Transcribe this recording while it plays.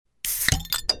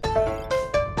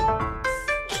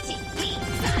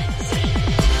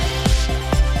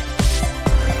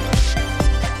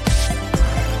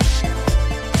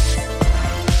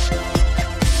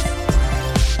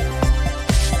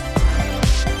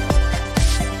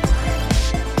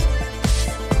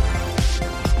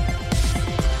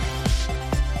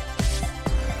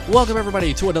Welcome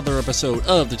everybody to another episode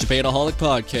of the Japanaholic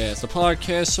Podcast, a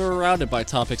podcast surrounded by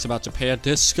topics about Japan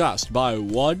discussed by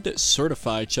one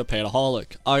certified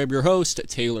Japanaholic. I am your host,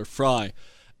 Taylor Fry,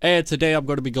 and today I'm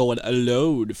going to be going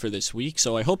alone for this week,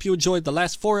 so I hope you enjoyed the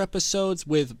last 4 episodes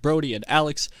with Brody and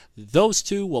Alex. Those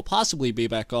two will possibly be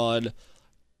back on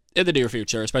in the near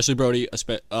future, especially Brody,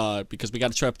 because we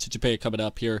got a trip to Japan coming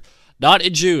up here, not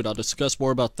in June. I'll discuss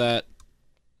more about that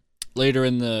later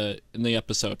in the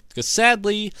episode, because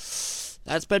sadly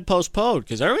that's been postponed,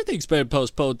 because everything's been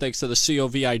postponed thanks to the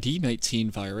COVID-19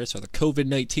 virus, or the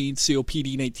COVID-19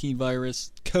 COPD-19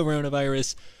 virus,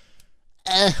 coronavirus,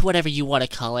 whatever you want to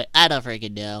call it. I don't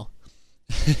freaking know.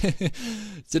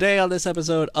 Today on this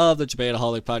episode of the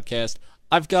Japanaholic Podcast,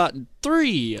 I've gotten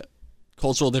 3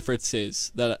 cultural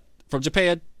differences that from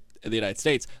Japan and the United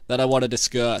States that I want to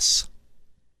discuss.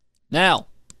 Now,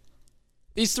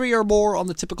 these 3 are more on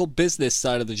the typical business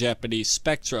side of the Japanese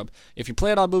spectrum. If you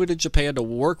plan on moving to Japan to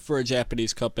work for a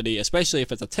Japanese company, especially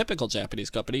if it's a typical Japanese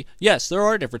company, yes, there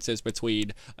are differences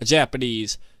between a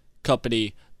Japanese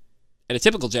company and a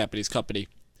typical Japanese company.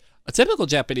 A typical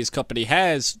Japanese company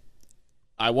has,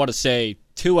 I want to say,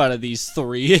 2 out of these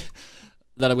 3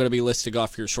 that I'm going to be listing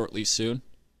off here shortly soon.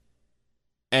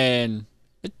 And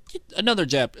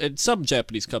some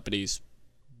Japanese companies,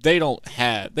 they don't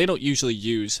usually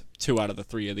use 2 out of the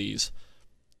 3 of these.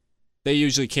 They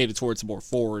usually cater towards more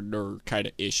foreigner kind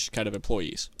of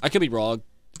employees. I could be wrong,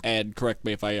 and correct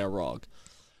me if I am wrong.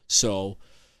 So,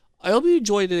 I hope you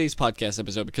enjoyed today's podcast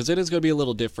episode, because it is going to be a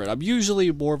little different. I'm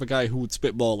usually more of a guy who would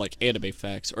spitball like anime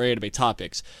facts or anime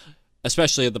topics,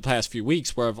 especially in the past few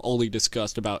weeks where I've only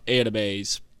discussed about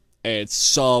animes and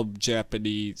some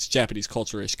Japanese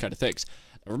culture-ish kind of things.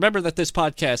 Remember that this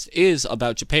podcast is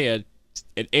about Japan,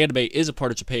 and anime is a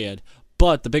part of Japan,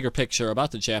 but the bigger picture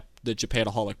about the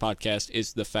Japanaholic Podcast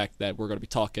is the fact that we're going to be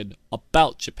talking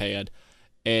about Japan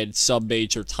and some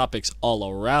major topics all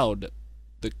around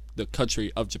the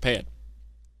country of Japan.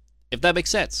 If that makes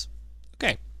sense.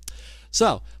 Okay.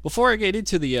 So, before I get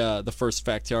into the first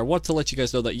fact here, I want to let you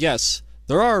guys know that yes,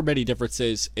 there are many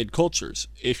differences in cultures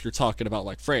if you're talking about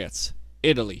like France,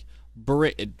 Italy,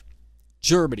 Britain,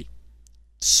 Germany,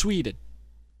 Sweden,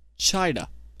 China,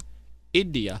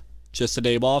 India, just to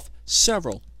name off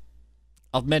several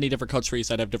of many different countries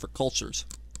that have different cultures.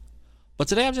 But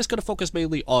today I'm just going to focus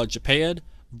mainly on Japan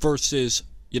versus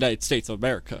United States of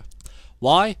America.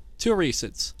 Why? 2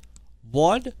 reasons.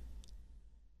 One,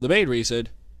 the main reason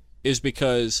is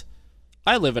because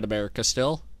I live in America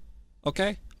still.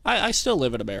 Okay? I still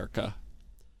live in America.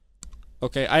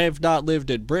 Okay? I have not lived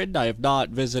in Britain. I have not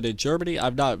visited Germany.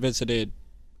 I've not visited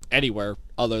anywhere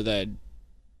other than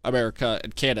America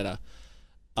and Canada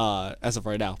as of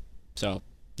right now. So,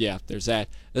 yeah, there's that.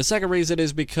 The second reason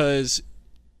is because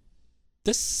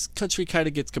this country kind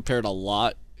of gets compared a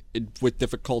lot with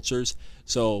different cultures.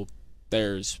 So,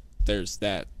 there's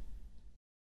that.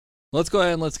 Let's go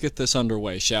ahead and let's get this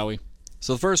underway, shall we?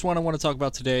 So the first one I want to talk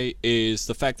about today is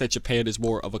the fact that Japan is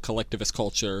more of a collectivist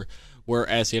culture,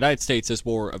 whereas the United States is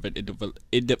more of an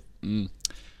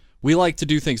we like to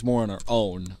do things more on our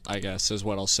own, I guess, is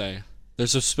what I'll say.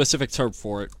 There's a specific term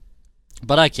for it,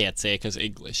 but I can't say it because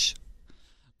English.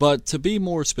 But to be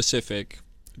more specific,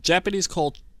 the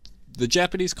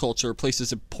Japanese culture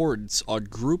places importance on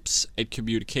groups and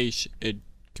communications and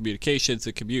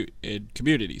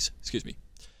communities. Excuse me.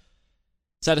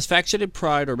 Satisfaction and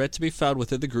pride are meant to be found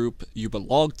within the group you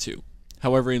belong to.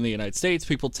 However, in the United States,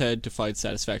 people tend to find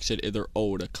satisfaction in their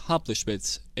own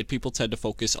accomplishments, and people tend to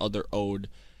focus on their own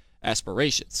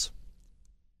aspirations.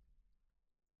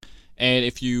 And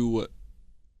if you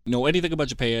know anything about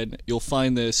Japan, you'll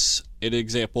find this an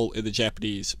example in the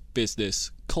Japanese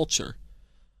business culture,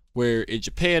 where in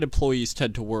Japan, employees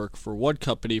tend to work for one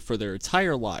company for their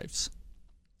entire lives.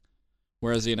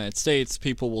 Whereas in the United States,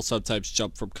 people will sometimes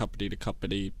jump from company to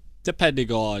company,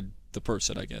 depending on the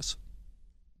person, I guess.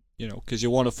 You know, because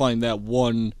you want to find that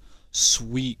one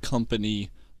sweet company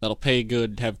that'll pay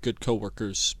good and have good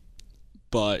coworkers.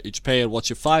 But in Japan, once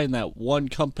you find that one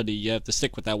company, you have to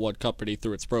stick with that one company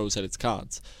through its pros and its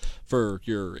cons for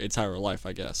your entire life,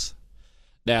 I guess.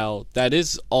 Now, that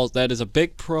is a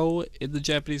big pro in the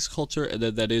Japanese culture, and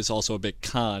then that is also a big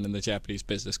con in the Japanese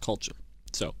business culture.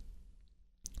 So,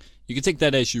 you can take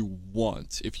that as you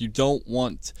want. If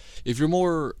you're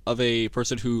more of a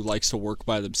person who likes to work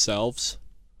by themselves,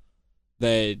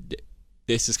 then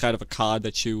this is kind of a con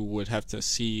that you would have to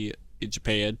see in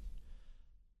Japan.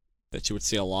 That you would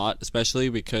see a lot, especially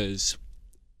because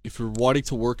if you're wanting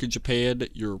to work in Japan,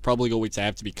 you're probably going to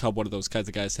have to become one of those kinds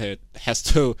of guys that has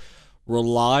to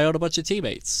rely on a bunch of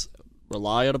teammates,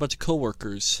 rely on a bunch of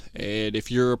coworkers. And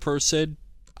if you're a person,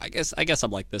 I guess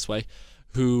I'm like this way,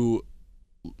 who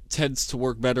tends to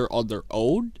work better on their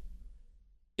own,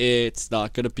 it's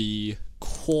not going to be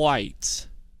quite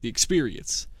the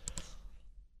experience.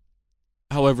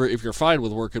 However, if you're fine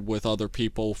with working with other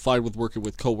people, fine with working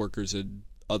with coworkers and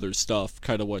other stuff,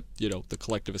 kind of what, the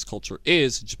collectivist culture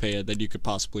is in Japan, then you could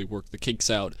possibly work the kinks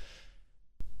out.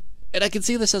 And I can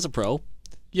see this as a pro,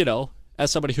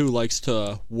 as somebody who likes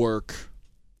to work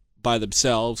by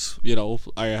themselves.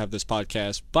 I have this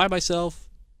podcast by myself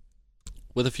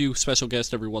with a few special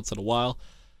guests every once in a while.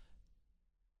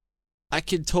 I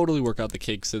can totally work out the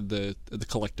kinks in the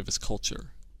collectivist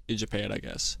culture in Japan, I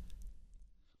guess.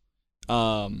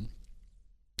 Because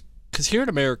here in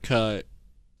America,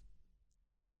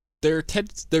 there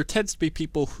tends to be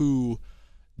people who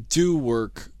do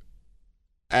work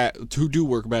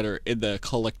better in the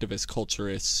collectivist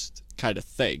culturist kind of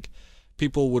thing.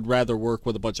 People would rather work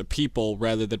with a bunch of people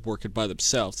rather than working by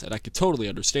themselves, and I can totally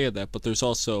understand that. But there's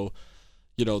also,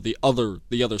 the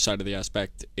other side of the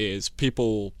aspect is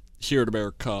people here in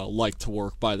America like to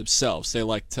work by themselves. They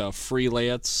like to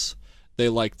freelance. They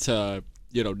like to,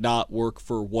 not work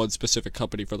for one specific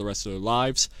company for the rest of their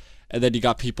lives. And then you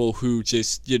got people who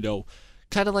just,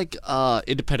 kind of like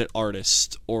independent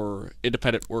artists or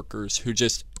independent workers who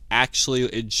just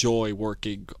actually enjoy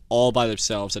working all by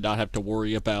themselves and not have to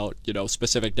worry about,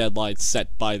 specific deadlines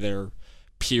set by their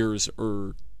peers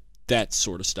or that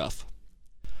sort of stuff.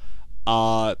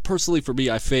 Personally for me,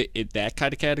 I fit in that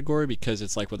kind of category because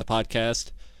it's like with a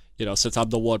podcast, since I'm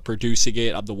the one producing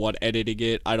it, I'm the one editing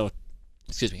it, I don't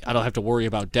have to worry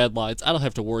about deadlines. I don't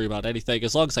have to worry about anything.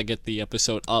 As long as I get the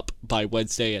episode up by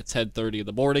Wednesday at 10:30 in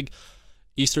the morning,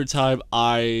 Eastern time,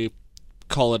 I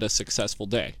call it a successful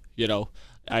day.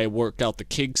 I work out the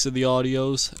kinks in the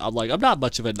audios. I'm not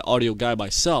much of an audio guy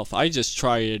myself. I just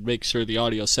try and make sure the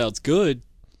audio sounds good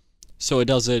so it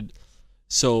doesn't,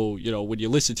 when you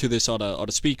listen to this on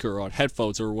a speaker or on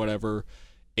headphones or whatever,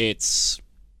 it's,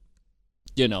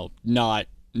 not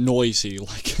noisy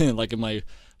like in my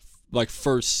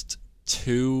first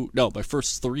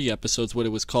three episodes when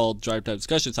it was called Drive Time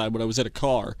Discussion Time when I was in a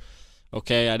car.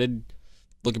 Okay,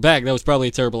 looking back, that was probably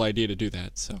a terrible idea to do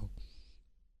that, so.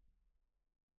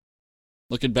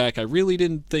 Looking back, I really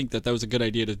didn't think that was a good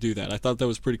idea to do that. I thought that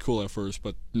was pretty cool at first,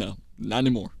 but no, not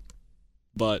anymore.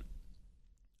 But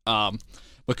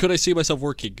could I see myself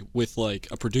working with, like,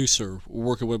 a producer,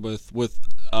 working with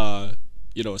a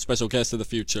special guest in the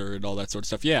future and all that sort of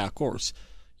stuff? Yeah, of course.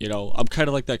 I'm kind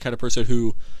of like that kind of person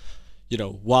who,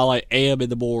 while I am in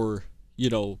the more,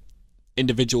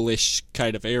 individual-ish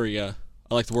kind of area,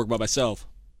 I like to work by myself.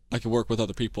 I can work with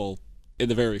other people in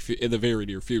the very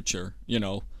near future,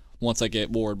 once I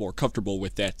get more and more comfortable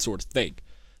with that sort of thing.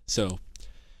 So,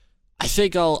 I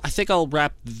think I'll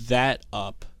wrap that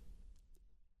up.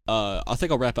 I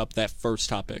think I'll wrap up that first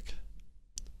topic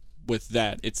with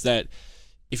that. It's that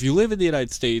if you live in the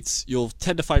United States, you'll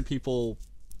tend to find people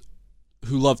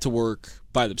who love to work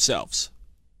by themselves,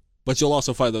 but you'll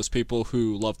also find those people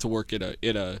who love to work in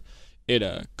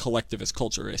a collectivist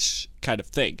culture-ish kind of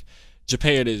thing.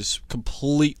 Japan is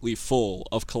completely full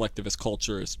of collectivist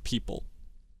culturist people.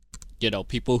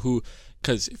 People who,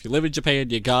 because if you live in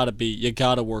Japan, you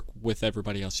gotta work with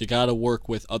everybody else. You gotta work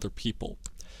with other people,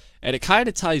 and it kind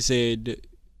of ties in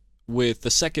with the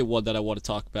second one that I want to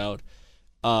talk about.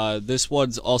 This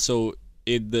one's also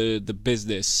in the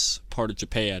business part of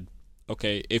Japan.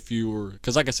 Okay,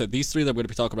 because like I said, these three that I'm going to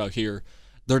be talking about here,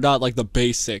 they're not like the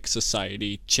basic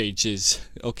society changes,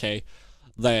 okay,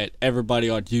 that everybody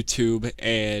on YouTube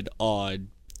and on,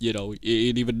 and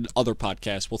even other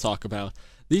podcasts will talk about.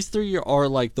 These three are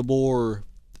like the more,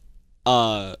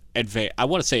 advanced, I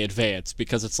want to say advanced,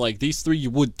 because it's like these three you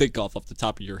would think off the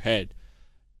top of your head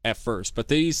at first, but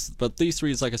these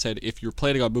three is, like I said, if you're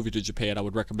planning on moving to Japan, I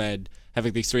would recommend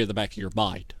having these three in the back of your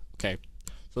mind, okay?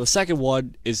 So the second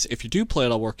one is if you do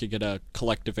plan on working in a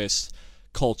collectivist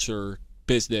culture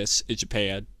business in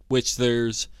Japan, which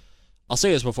I'll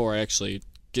say this before I actually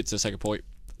get to the second point.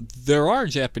 There are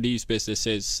Japanese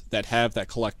businesses that have that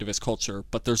collectivist culture,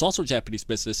 but there's also Japanese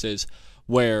businesses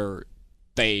where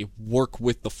they work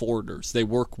with the foreigners. They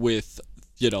work with,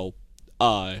 they're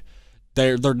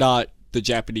not the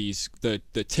Japanese, the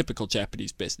typical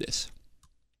Japanese business.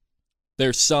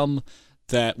 There's some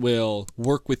that will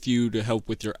work with you to help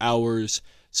with your hours,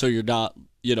 so you're not,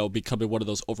 becoming one of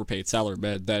those overpaid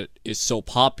salarymen that is so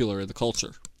popular in the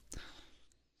culture.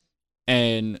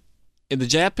 And in the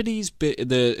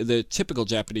the typical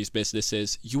Japanese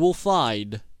businesses, you will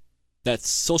find that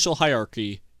social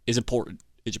hierarchy is important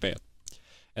in Japan.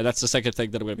 And that's the second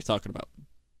thing that I'm going to be talking about.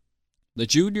 The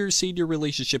junior-senior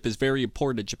relationship is very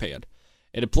important in Japan.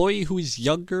 An employee who is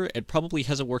younger and probably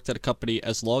hasn't worked at a company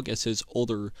as long as his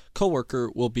older coworker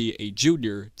will be a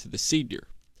junior to the senior.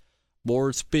 More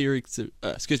experienced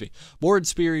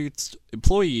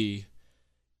employee,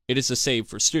 it is the same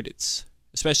for students,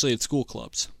 especially in school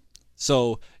clubs.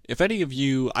 So, if any of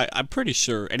you, I'm pretty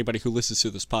sure anybody who listens to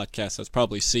this podcast has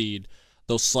probably seen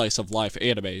those slice of life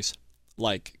animes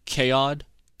like K-On!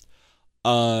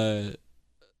 And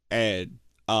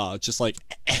just like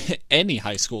any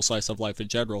high school slice of life in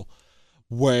general,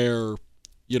 where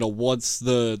once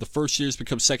the first years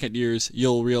become second years,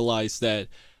 you'll realize that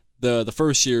the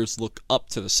first years look up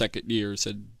to the second years,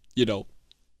 and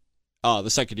the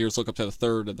second years look up to the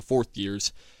third and the fourth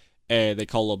years, and they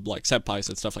call them like senpais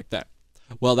and stuff like that.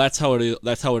 Well, that's how it is.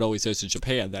 That's how it always is in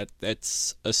Japan.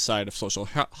 That's a sign of social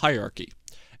hierarchy,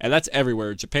 and that's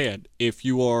everywhere in Japan. If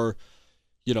you are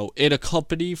in a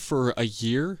company for a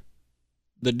year,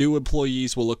 the new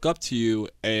employees will look up to you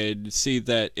and see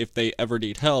that if they ever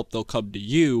need help, they'll come to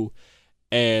you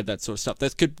and that sort of stuff.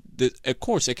 Of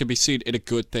course, it can be seen in a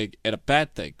good thing and a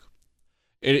bad thing.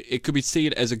 It could be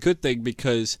seen as a good thing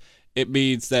because it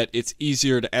means that it's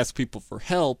easier to ask people for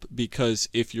help, because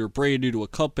if you're brand new to a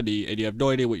company and you have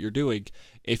no idea what you're doing,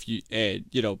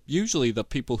 usually the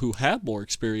people who have more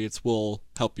experience will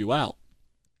help you out.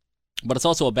 But it's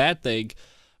also a bad thing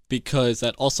because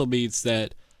that also means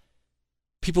that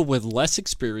people with less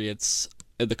experience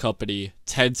in the company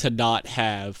tend to not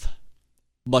have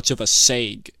much of a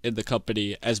say in the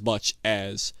company as much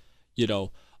as,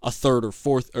 a third or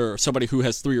fourth, or somebody who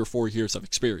has 3 or 4 years of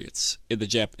experience in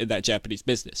that Japanese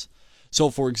business. So,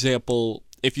 for example,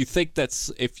 if you think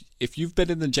if you've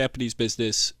been in the Japanese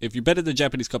business, if you've been in the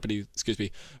Japanese company,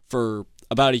 for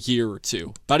about a year or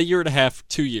two, about a year and a half,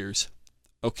 2 years,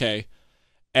 okay,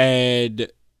 and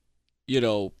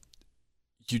you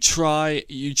try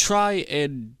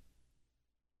and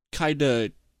kind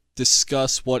of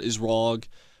discuss what is wrong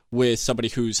with somebody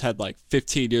who's had like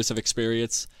 15 years of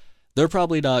experience, they're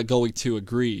probably not going to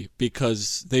agree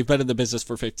because they've been in the business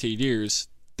for 15 years.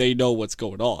 They know what's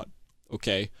going on,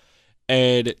 okay?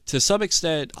 And to some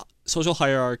extent, social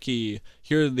hierarchy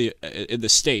here in the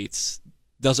States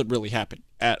doesn't really happen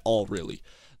at all, really.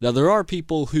 Now, there are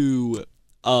people who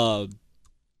would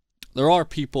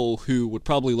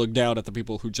probably look down at the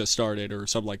people who just started, or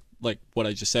something like what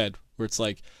I just said, where it's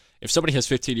like, if somebody has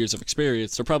 15 years of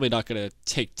experience, they're probably not going to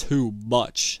take too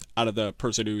much out of the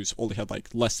person who's only had like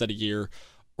less than a year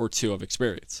or two of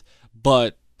experience.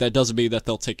 But that doesn't mean that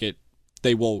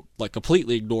they won't like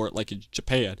completely ignore it like in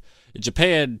Japan. In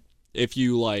Japan, if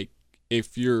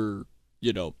you're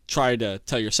trying to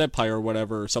tell your senpai or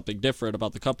whatever something different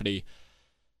about the company,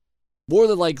 more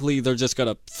than likely they're just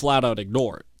going to flat out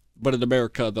ignore it. But in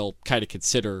America, they'll kind of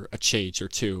consider a change or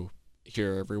two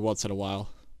here every once in a while.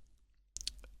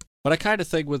 But I kind of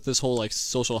think with this whole like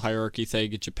social hierarchy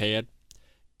thing in Japan,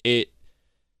 it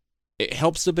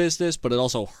helps the business, but it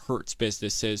also hurts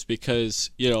businesses because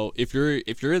if you're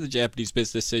in the Japanese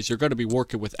businesses, you're going to be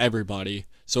working with everybody.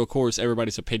 So of course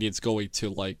everybody's opinion's going to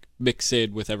like mix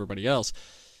in with everybody else.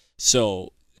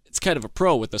 So it's kind of a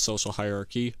pro with the social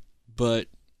hierarchy, but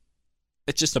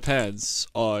it just depends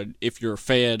on if you're a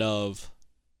fan of,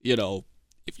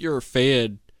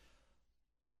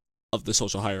 the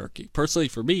social hierarchy. Personally,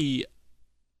 for me,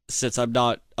 since I'm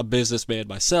not a businessman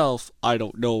myself, I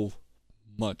don't know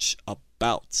much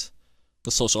about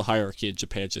the social hierarchy in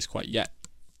Japan just quite yet.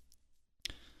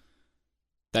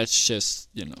 That's just,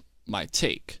 my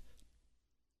take.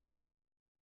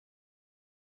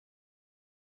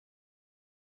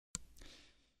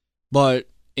 But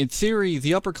in theory,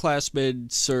 the upperclassman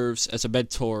serves as a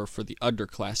mentor for the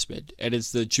underclassmen, and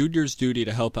it's the junior's duty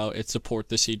to help out and support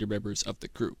the senior members of the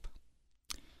group.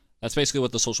 That's basically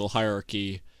what the social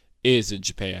hierarchy is in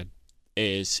Japan,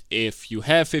 is if you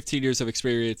have 15 years of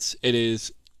experience, it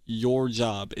is your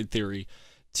job, in theory,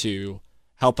 to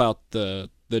help out the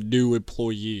new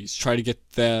employees, try to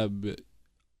get them,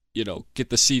 get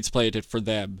the seeds planted for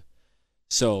them.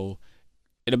 So,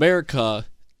 in America,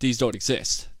 these don't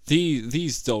exist.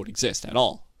 These don't exist at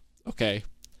all, okay?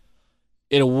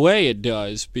 In a way it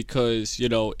does, because,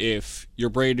 if you're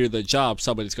brand new to the job,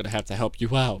 somebody's going to have to help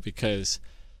you out, because...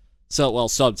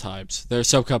 sometimes. There are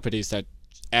some companies that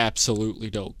absolutely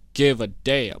don't give a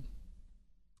damn.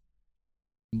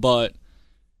 But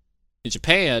in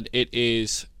Japan, it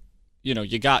is,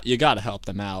 you got to help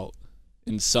them out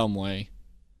in some way.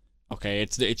 Okay,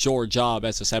 it's your job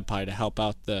as a senpai to help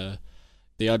out the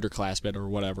underclassmen or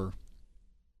whatever.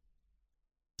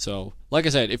 So, like I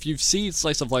said, if you've seen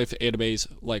slice of life animes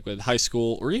like with high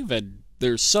school, or even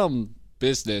there's some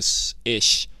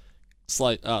business-ish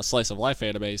slice of life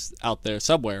animes out there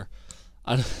somewhere,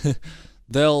 I,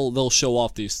 they'll show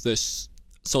off this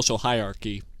social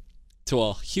hierarchy to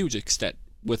a huge extent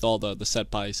with all the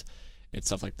senpais and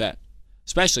stuff like that.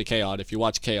 Especially K-On! If you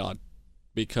watch K-On!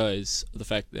 Because of the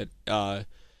fact that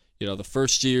the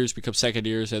first years become second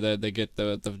years, and then they get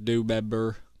the new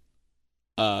member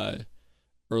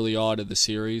early on in the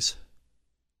series.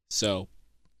 So,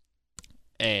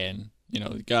 and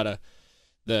you gotta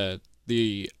the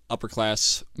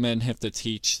upperclassmen have to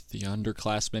teach the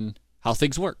underclassmen how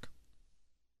things work.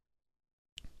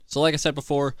 So, like I said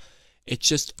before, it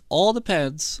just all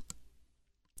depends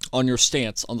on your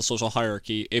stance on the social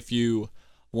hierarchy if you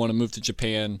want to move to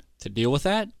Japan to deal with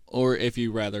that, or if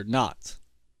you rather not.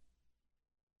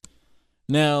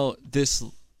 Now,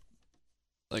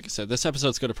 like I said, this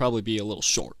episode's going to probably be a little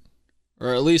short,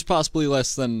 or at least possibly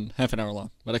less than half an hour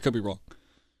long, but I could be wrong.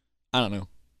 I don't know.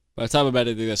 By the time I'm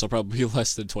editing this, I'll probably be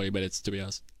less than 20 minutes, to be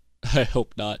honest. I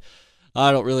hope not.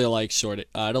 I don't really like short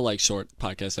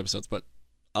podcast episodes, but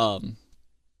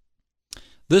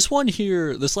this last one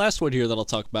here that I'll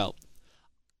talk about,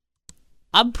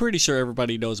 I'm pretty sure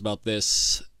everybody knows about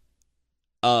this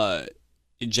in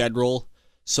general,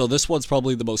 so this one's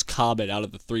probably the most common out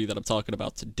of the three that I'm talking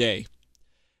about today.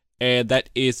 And that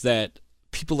is that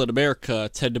people in America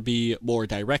tend to be more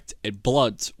direct and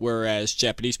blunt, whereas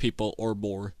Japanese people are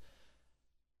more...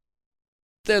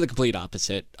 They're the complete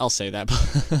opposite. I'll say that.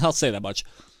 I'll say that much.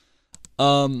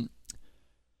 The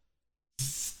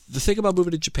thing about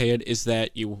moving to Japan is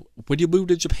that when you move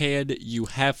to Japan,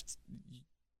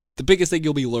 the biggest thing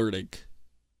you'll be learning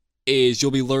is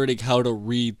you'll be learning how to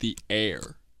read the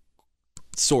air,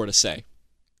 sort of say.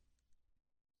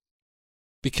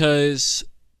 Because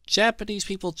Japanese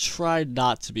people try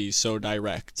not to be so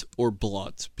direct or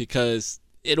blunt, because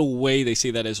in a way they see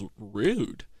that as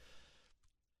rude.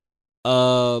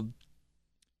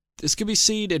 This can be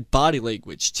seen in body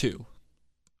language too,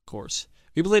 of course.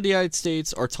 People in the United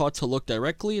States are taught to look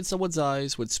directly in someone's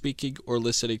eyes when speaking or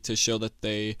listening to show that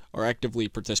they are actively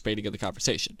participating in the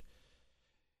conversation.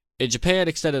 In Japan,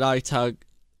 extended eye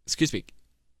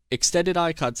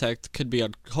contact can be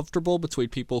uncomfortable between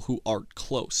people who aren't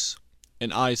close,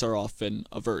 and eyes are often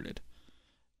averted.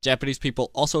 Japanese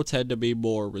people also tend to be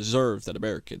more reserved than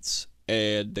Americans,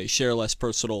 and they share less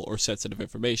personal or sensitive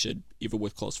information, even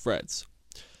with close friends.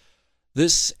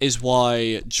 This is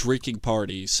why drinking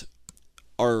parties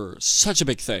are such a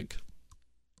big thing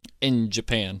in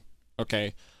Japan,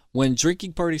 okay? When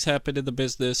drinking parties happen in the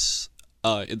business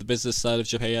side of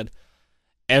Japan,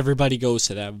 everybody goes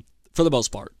to them, for the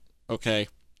most part, okay?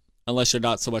 Unless you're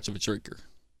not so much of a drinker.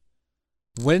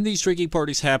 When these drinking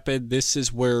parties happen, this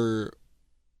is where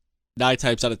 9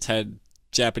 times out of 10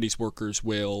 Japanese workers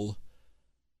will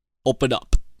open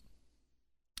up.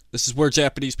 This is where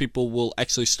Japanese people will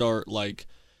actually start, like,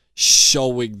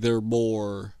 showing their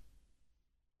more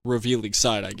revealing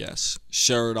side, I guess.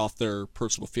 Sharing off their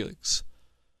personal feelings.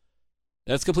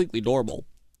 That's completely normal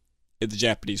in the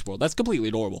Japanese world. That's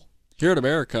completely normal. Here in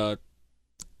America,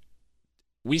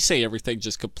 we say everything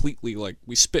just completely, like,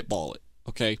 we spitball it,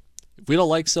 okay? If we don't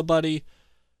like somebody,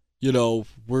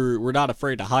 we're not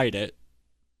afraid to hide it,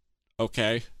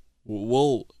 okay?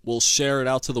 We'll share it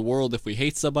out to the world. If we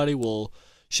hate somebody, we'll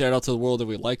share it out to the world. If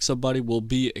we like somebody, we'll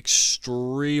be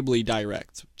extremely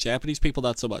direct. Japanese people,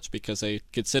 not so much, because they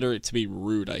consider it to be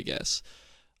rude, I guess.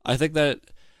 I think that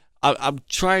I'm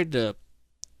trying to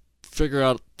figure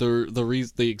out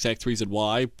the exact reason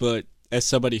why, but as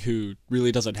somebody who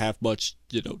really doesn't have much,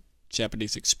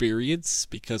 Japanese experience,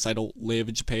 because I don't live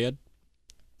in Japan,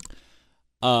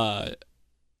 I'm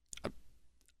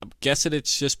guessing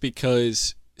it's just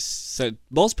because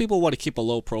most people want to keep a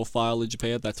low profile in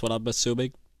Japan. That's what I'm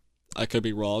assuming. I could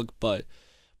be wrong, but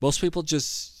most people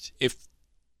just, if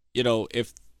they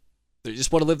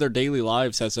just want to live their daily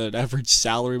lives as an average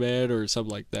salaryman or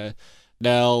something like that.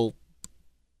 Now,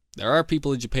 there are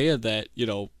people in Japan that,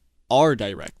 are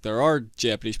direct. There are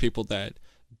Japanese people that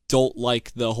don't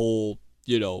like the whole,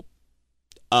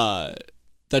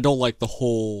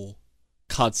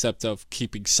 concept of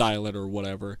keeping silent or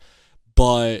whatever.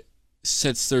 But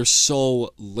since there's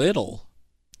so little,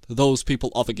 those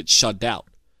people often get shut down.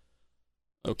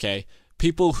 Okay?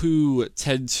 People who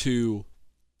tend to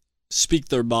speak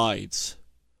their minds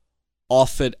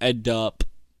often end up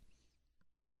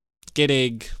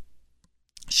getting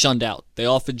shunned out. They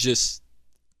often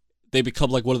they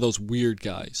become like one of those weird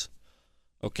guys.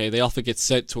 Okay? They often get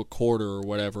sent to a corner or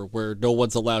whatever where no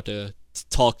one's allowed to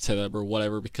talk to them or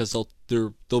whatever because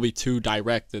they'll be too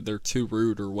direct and they're too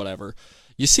rude or whatever.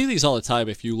 You see these all the time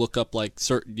if you look up like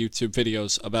certain YouTube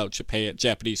videos about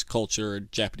Japanese culture and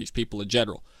Japanese people in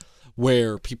general,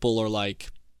 where people are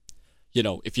like,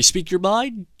 if you speak your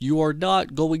mind, you are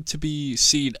not going to be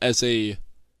seen as a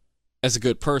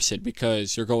good person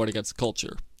because you're going against the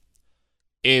culture.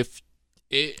 If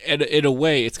in a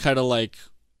way, it's kind of like,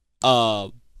 uh,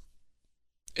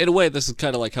 in a way, this is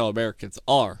kind of like how Americans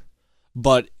are.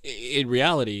 But in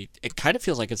reality, it kind of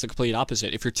feels like it's the complete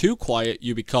opposite. If you're too quiet,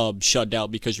 you become shut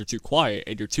down because you're too quiet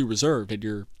and you're too reserved and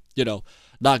you're,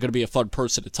 not going to be a fun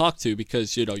person to talk to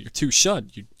because, you're too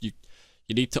shunned. You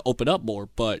need to open up more.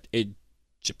 But in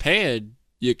Japan,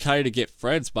 you kind of get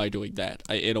friends by doing that,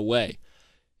 in a way.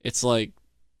 It's like,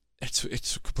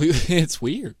 it's completely, it's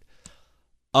weird.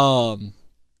 Um,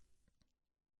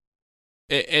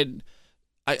 and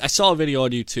I saw a video on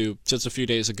YouTube just a few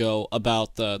days ago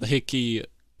about the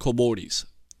hikikomoris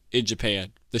in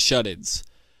Japan, the shut-ins.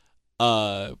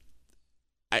 Uh,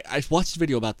 I watched a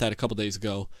video about that a couple days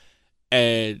ago,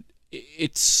 and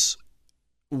it's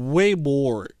way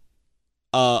more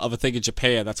of a thing in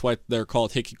Japan. That's why they're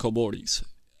called hikikomoris.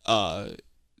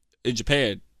 In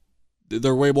Japan,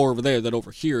 they're way more over there than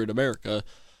over here in America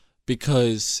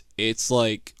because it's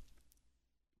like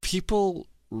people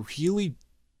really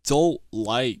don't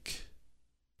like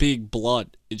being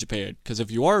blunt in Japan. Because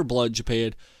if you are blunt in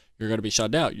Japan, you're going to be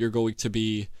shut out. You're going to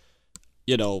be,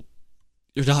 you're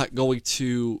not going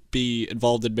to be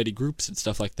involved in many groups and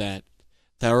stuff like that.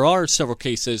 There are several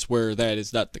cases where that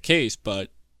is not the case, but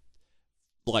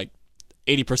like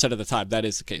 80% of the time, that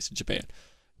is the case in Japan.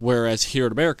 Whereas here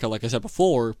in America, like I said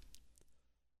before,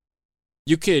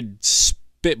 you could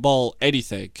spitball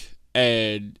anything,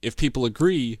 and if people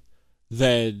agree,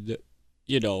 then,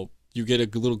 you get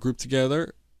a little group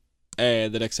together,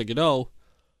 and the next thing you know,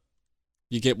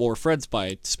 you get more friends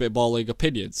by spitballing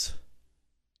opinions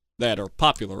that are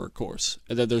popular, of course.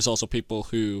 And then there's also people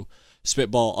who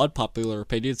spitball unpopular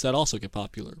opinions that also get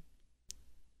popular.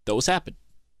 Those happen.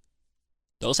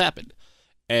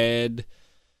 And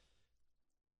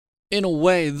in a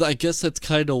way, I guess that's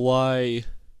kind of why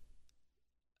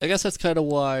like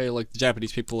the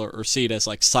Japanese people are seen as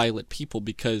like silent people,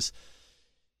 because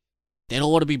they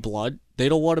don't want to be blunt. They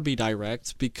don't want to be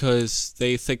direct because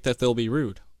they think that they'll be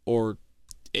rude, or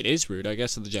it is rude, I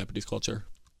guess, in the Japanese culture.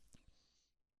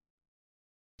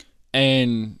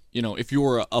 And, if you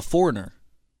were a foreigner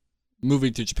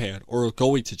moving to Japan or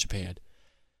going to Japan,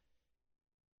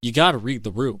 you got to read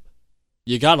the room.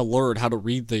 You got to learn how to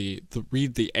read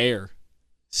the air.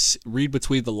 Read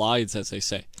between the lines, as they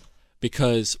say.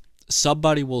 Because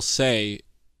somebody will say,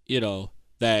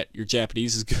 that your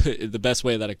Japanese is good. The best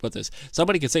way that I can put this,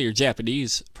 somebody can say your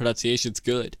Japanese pronunciation's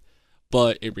good,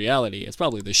 but in reality, it's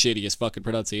probably the shittiest fucking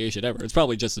pronunciation ever. It's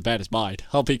probably just as bad as mine.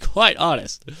 I'll be quite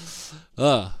honest.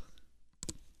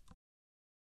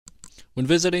 When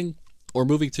visiting or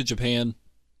moving to Japan,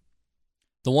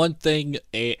 the one thing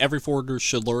every foreigner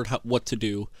should learn what to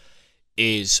do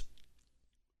is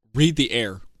read the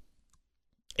air.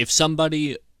 If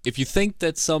you think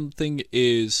that something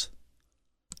is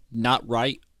not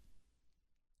right,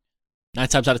 9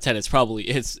 times out of 10, it's probably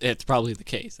the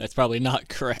case. That's probably not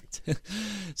correct.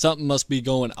 Something must be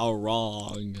going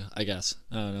wrong, I guess.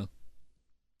 I don't know.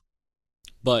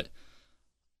 But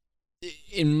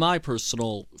from my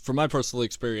personal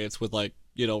experience with, like,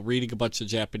 reading a bunch of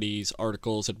Japanese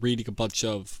articles and reading a bunch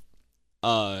of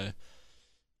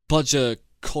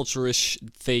culture-ish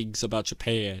things about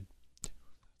Japan,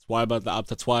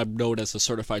 that's why I'm known as a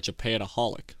certified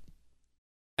Japanaholic.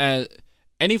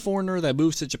 Any foreigner that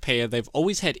moves to Japan, they've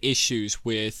always had issues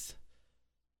with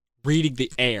reading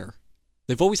the air.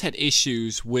 They've always had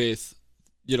issues with,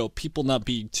 people not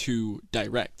being too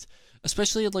direct.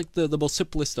 Especially in, like, the most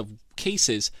simplest of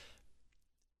cases.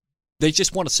 They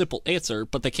just want a simple answer,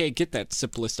 but they can't get that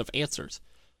simplest of answers.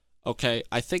 Okay,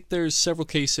 I think there's several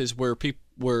cases where the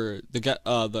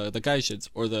gaijins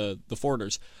or the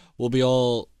foreigners will be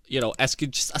all,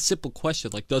 asking just a simple question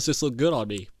like, does this look good on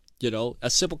me? A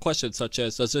simple question such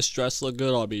as, does this dress look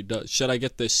good on me? Should I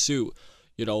get this suit?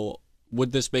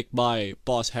 Would this make my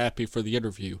boss happy for the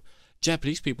interview?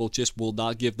 Japanese people just will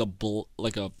not give them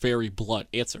a very blunt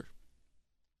answer.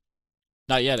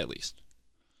 Not yet, at least.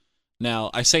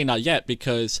 Now, I say not yet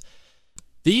because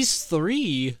these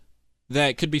 3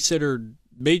 that could be considered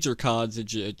major cons in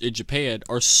Japan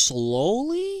are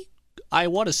slowly, I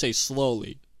want to say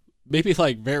slowly, maybe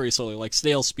like very slowly, like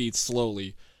snail speed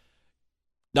slowly,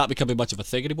 not becoming much of a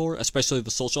thing anymore, especially the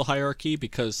social hierarchy,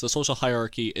 because the social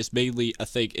hierarchy is mainly a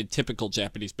thing in typical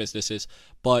Japanese businesses,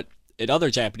 but in other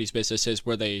Japanese businesses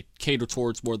where they cater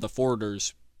towards more the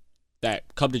foreigners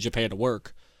that come to Japan to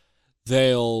work,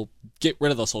 they'll get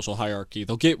rid of the social hierarchy.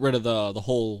 They'll get rid of the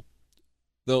whole...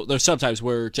 There's sometimes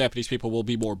where Japanese people will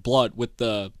be more blunt with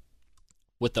the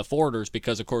with the foreigners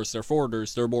because, of course, they're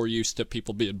foreigners. They're more used to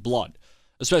people being blunt,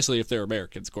 especially if they're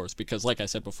Americans, of course, because, like I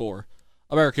said before,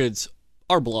 Americans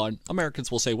are blunt. Americans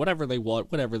will say whatever they want,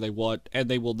 and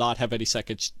they will not have any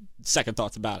second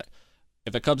thoughts about it.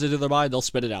 If it comes into their mind, they'll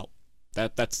spit it out.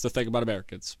 That's the thing about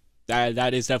Americans.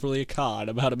 That is definitely a con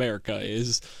about America,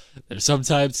 is that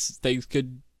sometimes things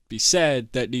could be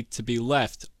said that need to be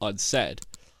left unsaid.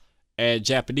 And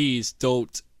Japanese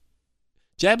don't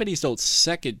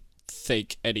second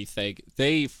think anything.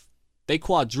 They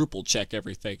quadruple check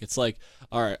everything. It's like,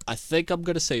 all right, I think I'm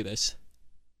gonna say this.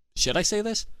 Should I say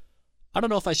this? I don't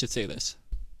know if I should say this.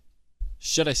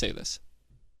 Should I say this?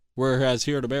 Whereas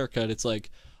here in America, it's like,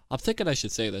 I'm thinking I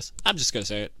should say this. I'm just gonna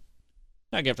say it.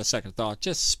 Not give it a second thought.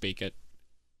 Just speak it.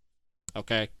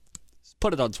 Okay?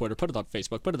 Put it on Twitter. Put it on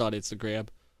Facebook. Put it on Instagram.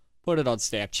 Put it on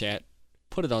Snapchat.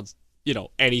 Put it on,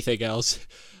 anything else.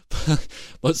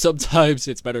 But sometimes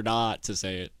it's better not to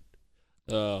say it.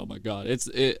 Oh my god.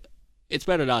 It's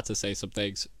better not to say some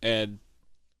things. And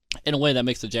in a way that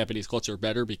makes the Japanese culture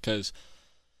better, because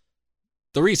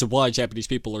the reason why Japanese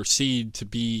people are seen to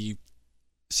be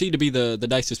the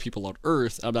nicest people on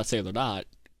earth, I'm not saying they're not,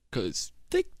 because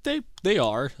they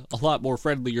are a lot more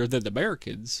friendlier than the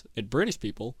Americans and British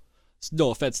people.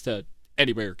 No offense to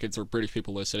any Americans or British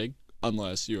people listening,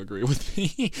 unless you agree with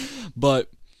me. But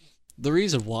the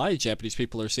reason why Japanese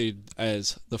people are seen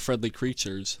as the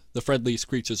friendliest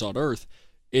creatures on earth,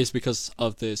 is because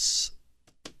of this,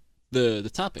 the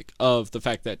topic of the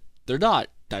fact that they're not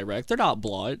direct, they're not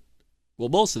blunt. Well,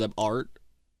 most of them aren't.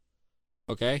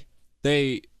 Okay?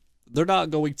 They're not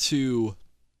going to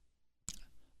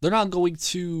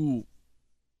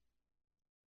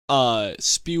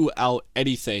spew out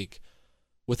anything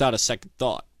without a second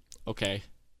thought. Okay?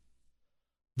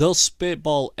 They'll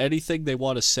spitball anything they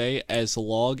want to say as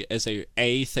long as they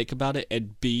A, think about it,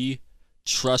 and B,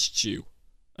 trust you.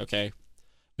 Okay?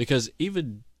 Because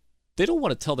even they don't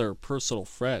want to tell their personal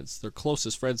friends, their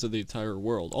closest friends in the entire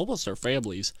world, almost their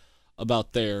families,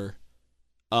 about their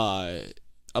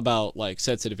about like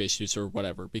sensitive issues or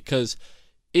whatever. Because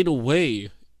in a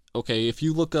way, okay, if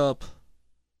you look up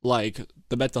like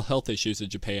the mental health issues in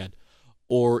Japan,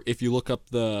 or if you look up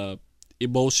the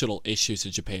emotional issues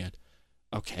in Japan,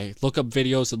 okay, look up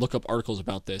videos and look up articles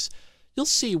about this, you'll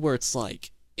see where it's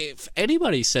like, if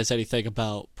anybody says anything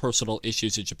about personal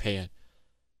issues in Japan,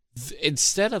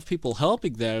 instead of people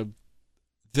helping them,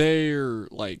 they're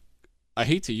like, I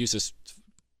hate to use this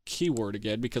keyword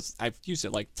again because I've used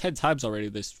it like 10 times already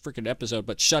this freaking episode,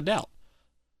 but shut out.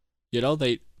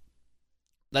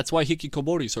 That's why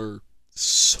hikikomoris are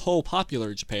so popular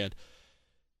in Japan,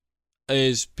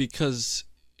 is because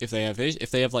if they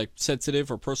have like sensitive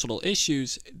or personal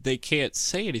issues, they can't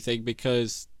say anything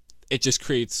because it just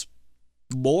creates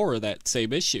more of that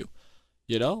same issue.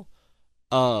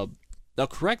 Now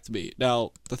correct me.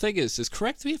 Now the thing is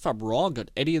correct me if I'm wrong on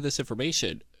any of this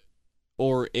information,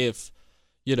 or if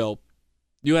you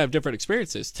have different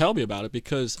experiences. Tell me about it,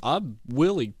 because I'm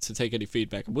willing to take any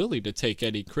feedback. I'm willing to take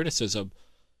any criticism,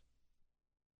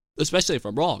 especially if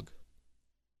I'm wrong.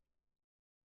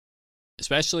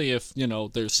 Especially if,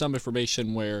 there's some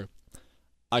information where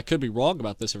I could be wrong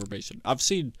about this information. I've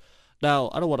seen, now,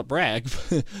 I don't want to brag,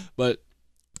 but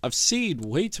I've seen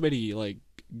way too many, like,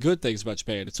 good things about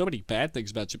Japan and so many bad things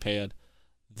about Japan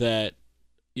that,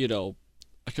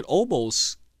 I could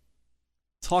almost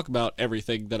talk about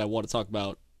everything that I want to talk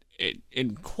about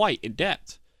in quite in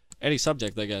depth. Any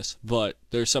subject, I guess. But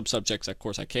there's some subjects, of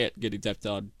course, I can't get in depth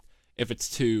on if it's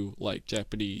too, like,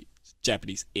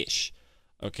 Japanese-ish.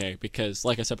 Okay, because,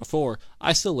 like I said before,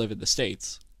 I still live in the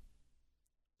States.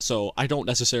 So I don't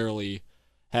necessarily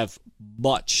have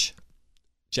much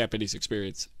Japanese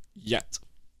experience yet.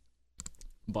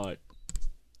 But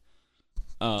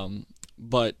to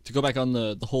go back on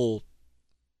the whole,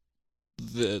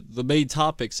 the main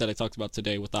topics that I talked about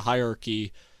today, with the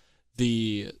hierarchy,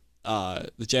 the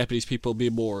Japanese people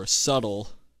being more subtle,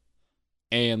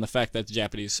 and the fact that the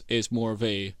Japanese is more of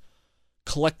a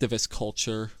collectivist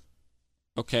culture.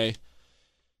 Okay,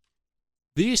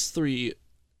 these three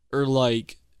are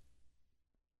like,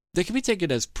 they can be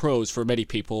taken as pros for many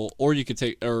people, or you can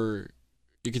take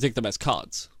them as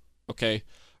cons. Okay,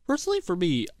 personally for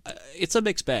me, it's a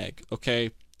mixed bag.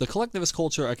 Okay, the collectivist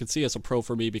culture I can see as a pro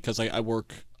for me because I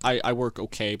work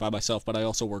okay by myself, but I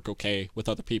also work okay with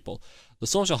other people. The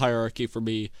social hierarchy for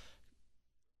me,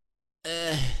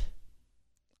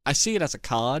 I see it as a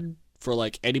con for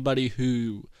like anybody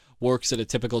who works in a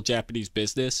typical Japanese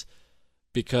business,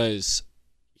 because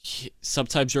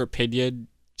sometimes your opinion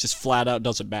just flat out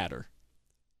doesn't matter.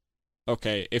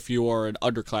 Okay, if you are an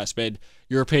underclassman,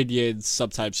 your opinions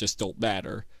sometimes just don't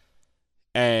matter.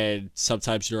 and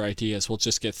sometimes your ideas will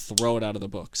just get thrown out of the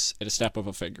books in a snap of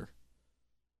a finger.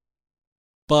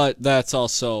 But that's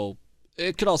also,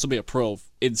 it could also be a pro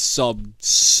in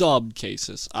some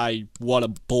cases. I want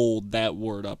to bold that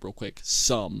word up real quick.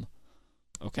 Some.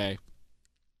 Okay?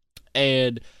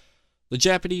 And the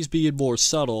Japanese being more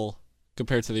subtle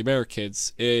compared to the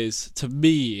Americans is, to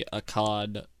me, a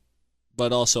con,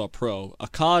 but also a pro. A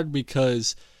con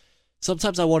because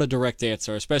sometimes I want a direct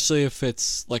answer, especially if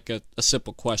it's like a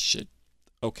simple question.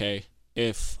 Okay?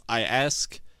 If I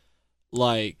ask,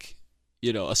 like,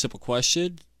 a simple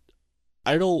question,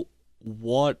 I don't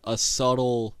want a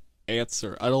subtle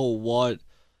answer. I don't want,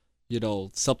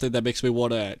 something that makes me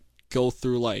want to go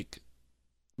through, like,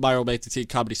 My Romantic Teen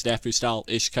Comedy Snafu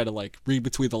style-ish kind of, like, read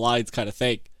between the lines kind of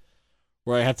thing,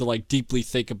 where I have to, like, deeply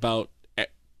think about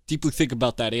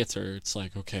that answer. It's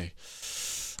like, okay,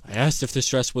 I asked if this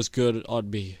dress was good on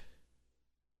me,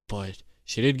 but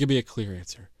she didn't give me a clear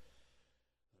answer.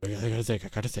 I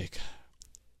gotta think.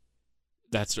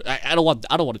 I don't want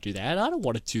to do that. I don't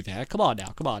want to do that. Come on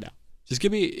now. Just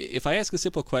give me, if I ask a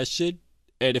simple question,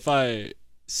 and if I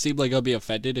seem like I'll be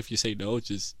offended if you say no,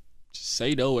 just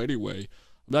say no anyway.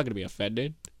 I'm not gonna be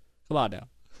offended. Come on now.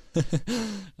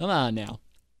 Come on now.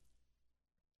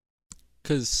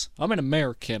 Because I'm an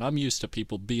American. I'm used to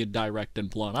people being direct and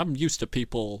blunt. I'm used to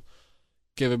people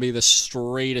giving me the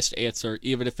straightest answer,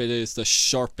 even if it is the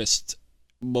sharpest,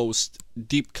 most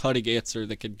deep-cutting answer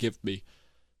they can give me.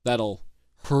 That'll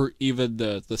hurt even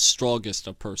the strongest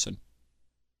of person.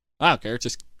 I don't care.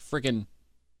 Just freaking,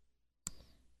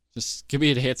 just give me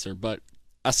an answer. But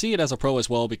I see it as a pro as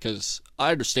well because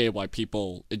I understand why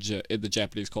people in the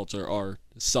Japanese culture are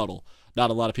subtle.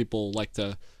 Not a lot of people like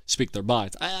to speak their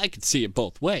minds. I can see it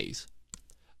both ways.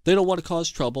 They don't want to cause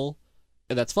trouble,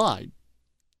 and that's fine.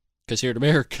 Because here in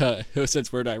America,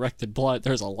 since we're direct and blunt,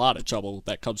 there's a lot of trouble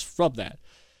that comes from that.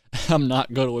 I'm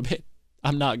not going to admit,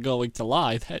 I'm not going to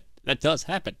lie, that does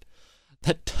happen.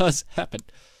 That does happen.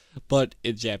 But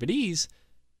in Japanese,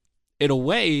 in a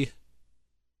way,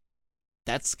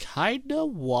 that's kind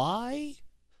of why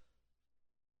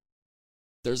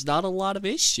there's not a lot of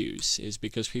issues, is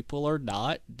because people are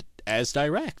not as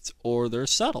direct, or they're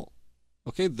subtle.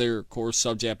 Okay, there are, of course,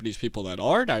 some Japanese people that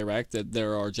are direct, and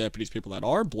there are Japanese people that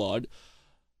are blunt,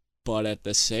 but at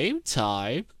the same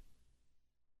time,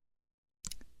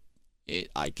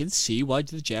 I can see why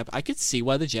the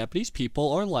Japanese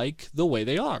people are like the way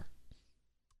they are.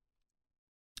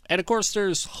 And of course,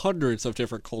 there's hundreds of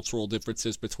different cultural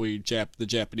differences between the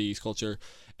Japanese culture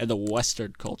and the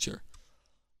Western culture.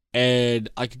 And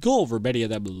I could go over many of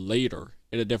them later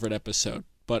in a different episode.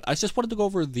 But I just wanted to go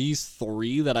over these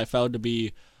three that I found to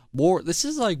be more, this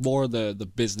is like more the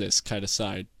business kind of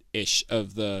side-ish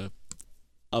of the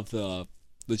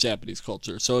Japanese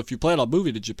culture. So if you plan on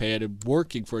moving to Japan and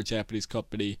working for a Japanese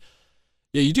company,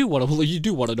 yeah, you do want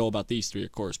to know about these three,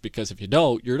 of course, because if you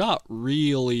don't, you're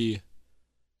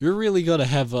really gonna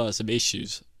have some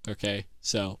issues. Okay,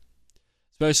 so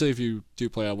especially if you do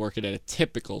plan on working at a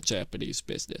typical Japanese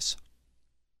business.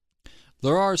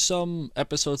 There are some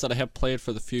episodes that I have planned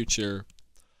for the future.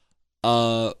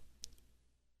 I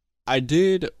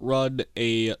did run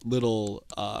a little,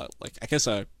 I guess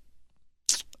a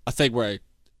thing where I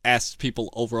asked people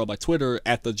over on my Twitter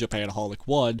at the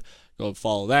Japanaholic1. Go and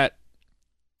follow that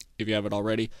if you haven't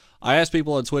already. I asked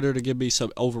people on Twitter to give me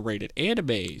some overrated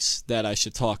animes that I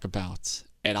should talk about.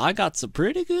 And I got some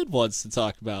pretty good ones to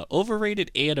talk about.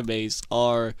 Overrated animes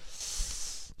are,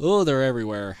 they're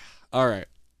everywhere. Alright.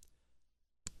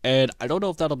 And I don't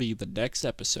know if that'll be the next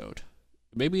episode.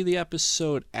 Maybe the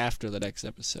episode after the next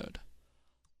episode.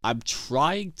 I'm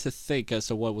trying to think as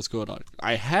to what was going on.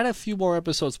 I had a few more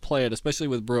episodes planned, especially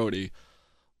with Brody.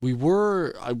 I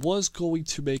was going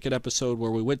to make an episode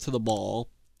where we went to the mall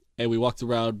and we walked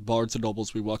around Barnes and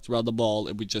Nobles. We walked around the mall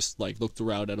and we just like looked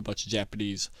around at a bunch of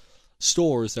Japanese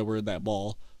stores that were in that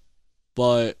mall.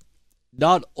 But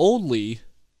not only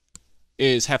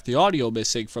is half the audio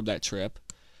missing from that trip,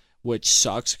 which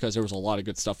sucks because there was a lot of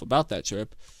good stuff about that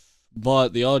trip,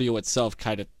 but the audio itself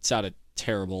kind of sounded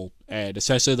terrible, and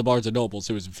especially the Barnes &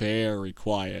 Nobles, it was very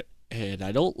quiet, and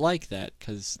I don't like that,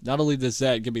 because not only does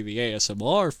that give me the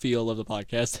ASMR feel of the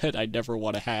podcast that I never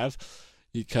want to have,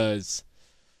 because,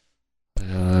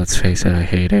 let's face it, I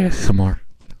hate ASMR.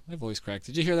 My voice cracked.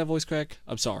 Did you hear that voice crack?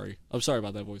 I'm sorry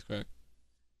about that voice crack.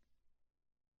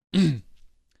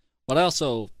 But I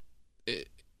also,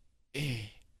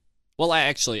 well,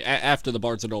 after the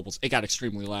Barnes & Nobles, it got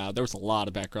extremely loud. There was a lot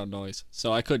of background noise,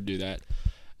 so I couldn't do that.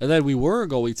 And then we were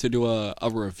going to do a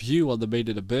review on the Made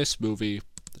in Abyss movie,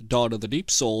 Dawn of the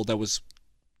Deep Soul, that was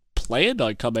planned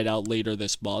on coming out later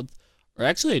this month, Or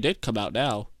actually, it did come out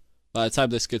now by the time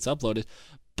this gets uploaded.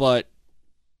 But,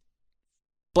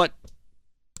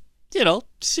 you know,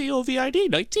 COVID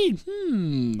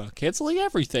 19. Canceling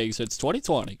everything since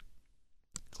 2020,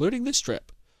 including this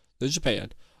trip to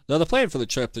Japan. Now, the plan for the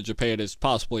trip to Japan is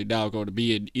possibly now going to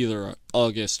be in either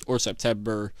August or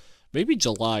September, maybe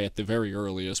July at the very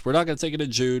earliest. We're not going to take it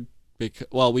in June.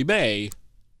 Well, we may,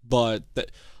 but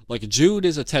like June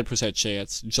is a 10%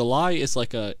 chance. July is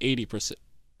like a 80%.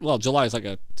 Well, July is like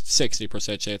a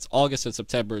 60% chance. August and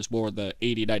September is more the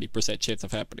 80-90% chance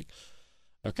of happening.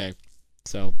 Okay,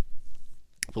 so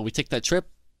when we take that trip,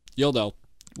 you'll know.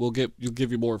 We'll give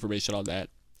you more information on that.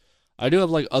 I do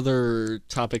have like other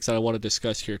topics that I want to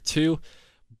discuss here too,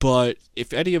 but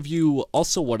if any of you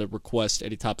also want to request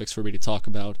any topics for me to talk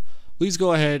about, please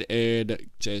go ahead and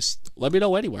just let me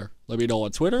know anywhere. Let me know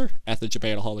on Twitter at the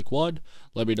Japanaholic1.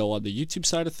 Let me know on the YouTube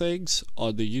side of things,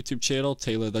 on the YouTube channel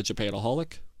Taylor the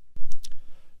Japanaholic.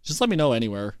 Just let me know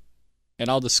anywhere, and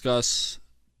I'll discuss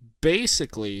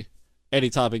basically any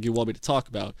topic you want me to talk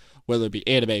about, whether it be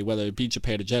anime, whether it be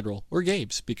Japan in general, or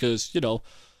games, because, you know,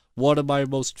 one of my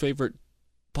most favorite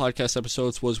podcast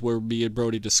episodes was where me and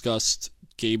Brody discussed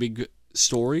gaming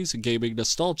stories and gaming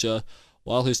nostalgia,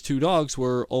 while his two dogs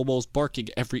were almost barking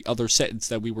every other sentence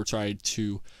that we were trying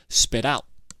to spit out.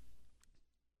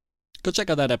 Go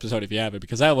check out that episode if you haven't,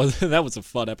 because that was a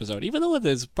fun episode, even though it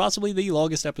is possibly the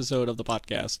longest episode of the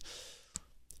podcast.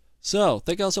 So,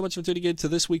 thank you all so much for tuning in to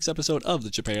this week's episode of the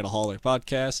Japanaholic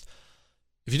Podcast.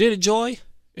 If you did enjoy,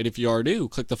 and if you are new,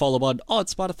 click the follow button on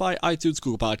Spotify, iTunes,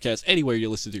 Google Podcasts, anywhere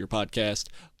you listen to your podcast.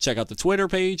 Check out the Twitter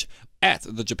page at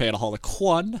the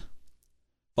Japanaholic1.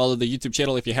 Follow the YouTube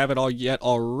channel if you haven't yet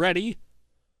already.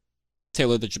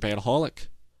 Taylor the Japanaholic.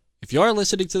 If you are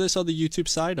listening to this on the YouTube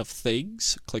side of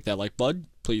things, click that like button.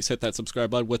 Please hit that subscribe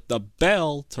button with the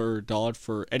bell turned on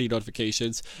for any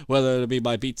notifications, whether it be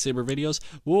my Beat Saber videos,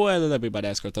 whether that be my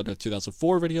NASCAR Thunder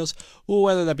 2004 videos, or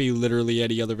whether that be literally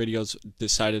any other videos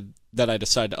that I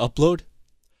decide to upload.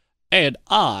 And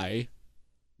I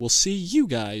will see you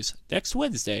guys next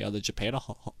Wednesday on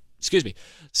the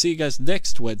See you guys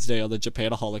next Wednesday on the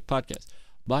Japanaholic Podcast.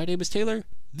 My name is Taylor,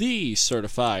 the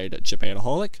certified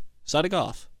Japanaholic, signing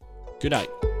off. Good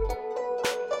night.